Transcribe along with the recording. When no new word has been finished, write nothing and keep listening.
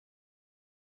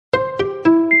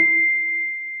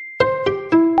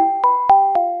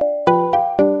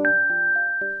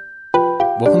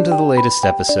latest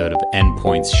episode of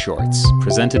Endpoints Shorts,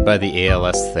 presented by the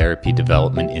ALS Therapy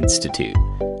Development Institute.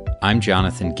 I'm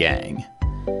Jonathan Gang.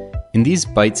 In these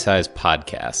bite-sized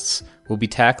podcasts, we'll be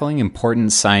tackling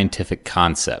important scientific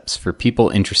concepts for people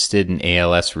interested in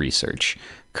ALS research,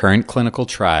 current clinical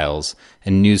trials,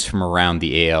 and news from around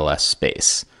the ALS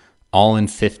space, all in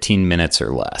 15 minutes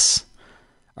or less.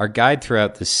 Our guide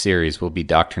throughout this series will be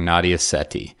Dr. Nadia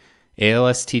Sethi,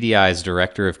 ALS TDI's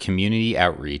Director of Community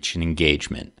Outreach and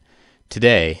Engagement.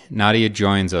 Today, Nadia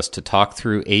joins us to talk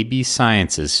through AB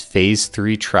Science's Phase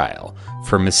 3 trial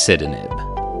for Masitinib.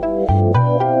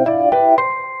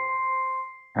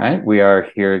 All right, we are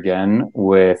here again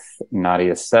with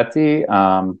Nadia Sethi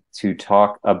to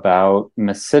talk about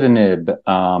Masitinib.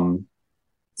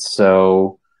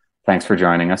 So thanks for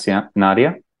joining us,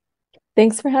 Nadia.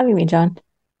 Thanks for having me, John.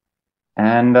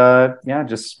 And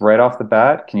just right off the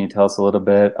bat, can you tell us a little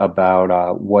bit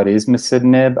about what is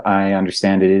Masitinib? I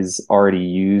understand it is already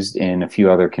used in a few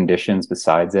other conditions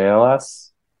besides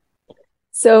ALS.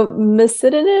 So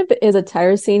Masitinib is a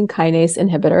tyrosine kinase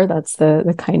inhibitor. That's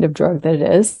the kind of drug that it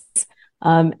is.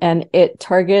 And it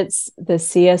targets the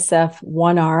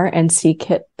CSF1R and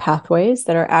c-KIT pathways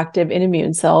that are active in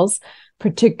immune cells,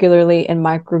 particularly in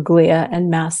microglia and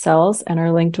mast cells, and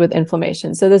are linked with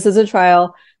inflammation. So this is a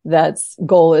trial that's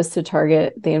goal is to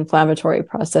target the inflammatory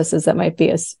processes that might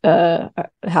be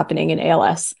happening in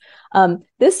ALS.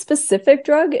 This specific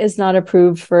drug is not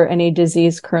approved for any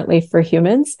disease currently for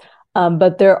humans,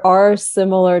 but there are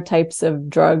similar types of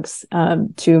drugs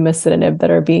to Masitinib that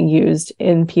are being used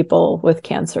in people with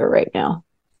cancer right now.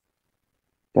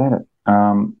 Got it.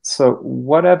 So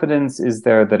what evidence is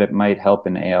there that it might help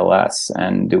in ALS?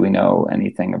 And do we know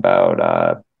anything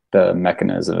about the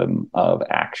mechanism of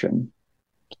action?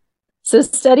 So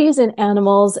studies in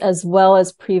animals, as well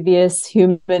as previous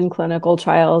human clinical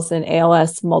trials in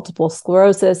ALS, multiple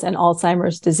sclerosis, and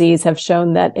Alzheimer's disease have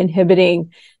shown that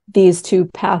inhibiting these two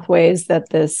pathways that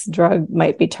this drug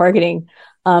might be targeting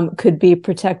could be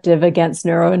protective against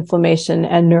neuroinflammation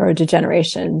and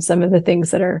neurodegeneration, some of the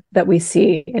things that we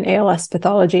see in ALS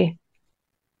pathology.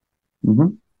 Mm-hmm.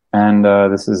 And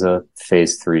this is a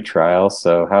phase 3 trial.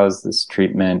 So how is this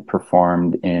treatment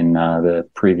performed in the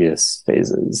previous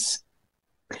phases?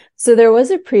 So there was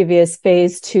a previous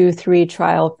phase 2-3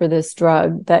 trial for this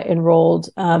drug that enrolled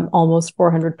almost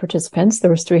 400 participants. There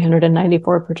was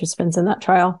 394 participants in that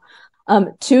trial.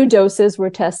 2 doses were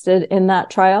tested in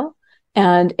that trial.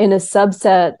 And in a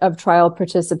subset of trial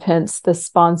participants, the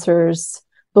sponsors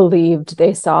believed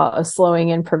they saw a slowing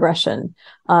in progression.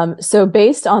 So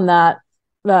based on that,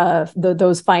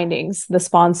 those findings, the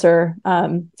sponsor,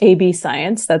 AB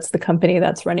Science, that's the company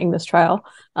that's running this trial,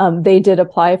 they did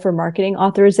apply for marketing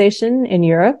authorization in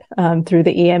Europe through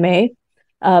the EMA,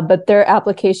 but their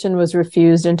application was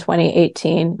refused in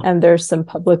 2018, and there's some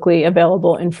publicly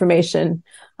available information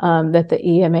that the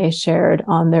EMA shared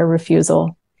on their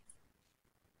refusal.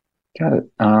 Got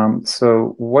it.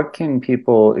 So what can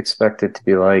people expect it to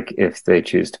be like if they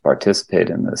choose to participate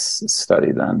in this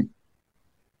study then?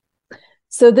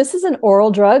 So this is an oral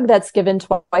drug that's given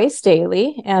twice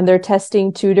daily, and they're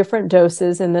testing 2 different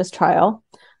doses in this trial.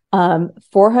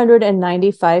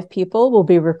 495 people will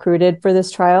be recruited for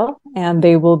this trial, and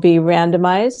they will be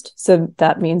randomized. So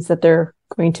that means that they're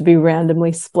going to be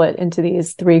randomly split into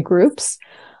these 3 groups.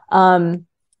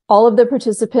 All of the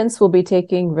participants will be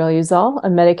taking Riluzole, a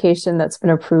medication that's been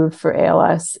approved for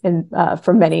ALS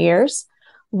for many years.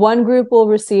 One group will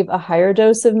receive a higher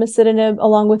dose of Masitinib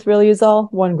along with Riluzole.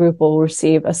 One group will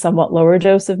receive a somewhat lower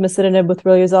dose of Masitinib with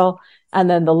Riluzole. And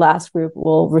then the last group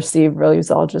will receive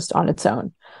Riluzole just on its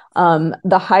own.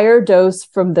 The higher dose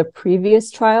from the previous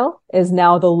trial is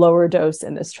now the lower dose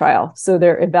in this trial. So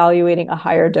they're evaluating a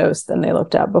higher dose than they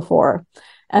looked at before.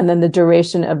 And then the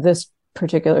duration of this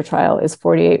particular trial is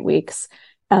 48 weeks.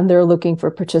 And they're looking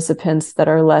for participants that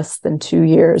are less than 2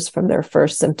 years from their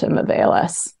first symptom of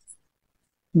ALS.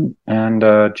 And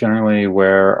generally,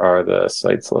 where are the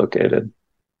sites located?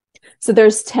 So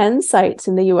there's 10 sites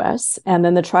in the US, and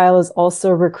then the trial is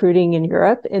also recruiting in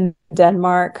Europe, in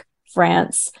Denmark,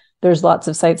 France. There's lots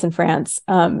of sites in France,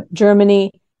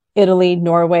 Germany, Italy,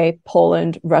 Norway,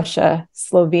 Poland, Russia,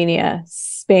 Slovenia,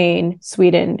 Spain,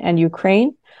 Sweden, and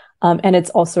Ukraine. And it's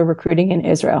also recruiting in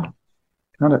Israel.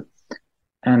 Got it.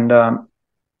 And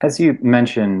as you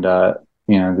mentioned,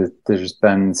 there's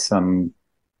been some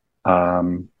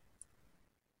I'll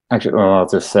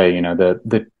just say,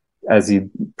 as you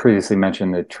previously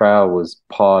mentioned, the trial was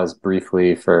paused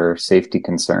briefly for safety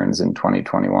concerns in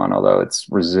 2021, although it's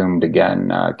resumed again.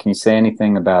 Can you say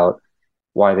anything about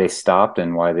why they stopped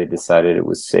and why they decided it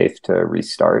was safe to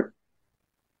restart?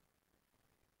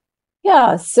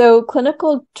 Yeah, so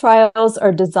clinical trials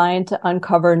are designed to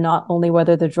uncover not only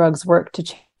whether the drugs work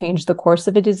to change the course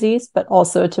of a disease, but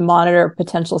also to monitor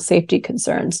potential safety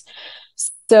concerns.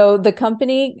 So the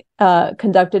company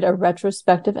conducted a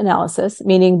retrospective analysis,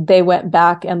 meaning they went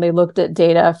back and they looked at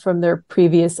data from their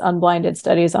previous unblinded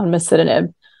studies on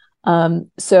Masitinib.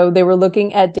 So they were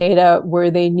looking at data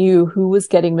where they knew who was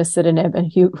getting Masitinib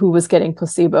and who was getting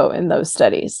placebo in those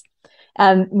studies.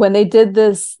 And when they did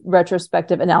this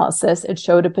retrospective analysis, it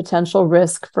showed a potential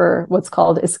risk for what's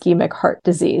called ischemic heart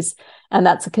disease. And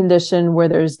that's a condition where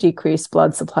there's decreased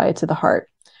blood supply to the heart.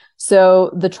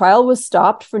 So the trial was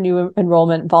stopped for new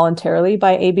enrollment voluntarily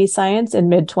by AB Science in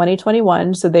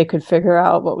mid-2021 so they could figure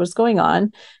out what was going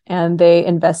on. And they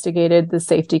investigated the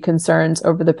safety concerns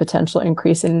over the potential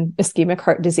increase in ischemic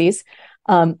heart disease.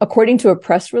 According to a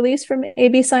press release from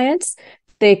AB Science,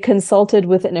 they consulted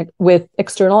with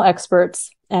external experts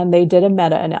and they did a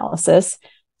meta-analysis.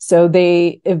 So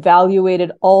they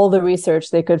evaluated all the research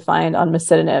they could find on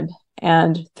Masitinib.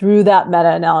 And through that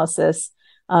meta-analysis,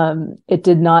 it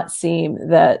did not seem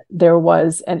that there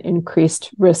was an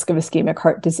increased risk of ischemic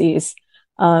heart disease.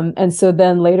 And so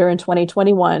then later in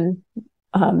 2021,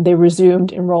 they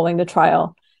resumed enrolling the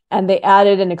trial. And they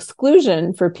added an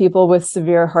exclusion for people with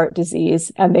severe heart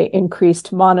disease, and they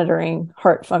increased monitoring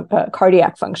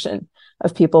cardiac function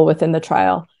of people within the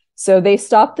trial. So they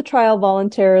stopped the trial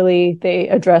voluntarily, they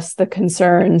addressed the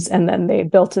concerns, and then they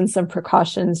built in some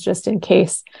precautions just in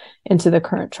case into the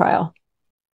current trial.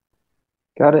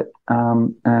 Got it.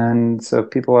 And so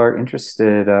if people are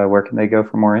interested, where can they go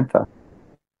for more info?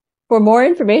 For more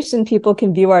information, people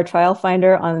can view our trial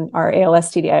finder on our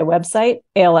ALS TDI website,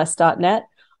 als.net.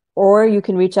 Or you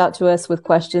can reach out to us with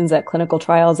questions at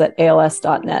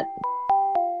clinicaltrials@als.net.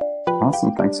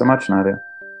 Awesome. Thanks so much, Nadia.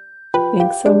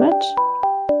 Thanks so much.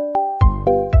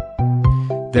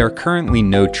 There are currently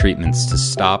no treatments to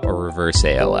stop or reverse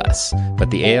ALS, but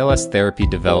the ALS Therapy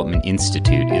Development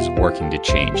Institute is working to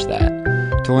change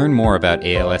that. To learn more about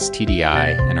ALS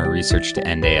TDI and our research to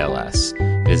end ALS,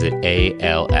 visit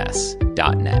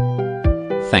als.net.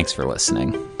 Thanks for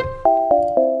listening.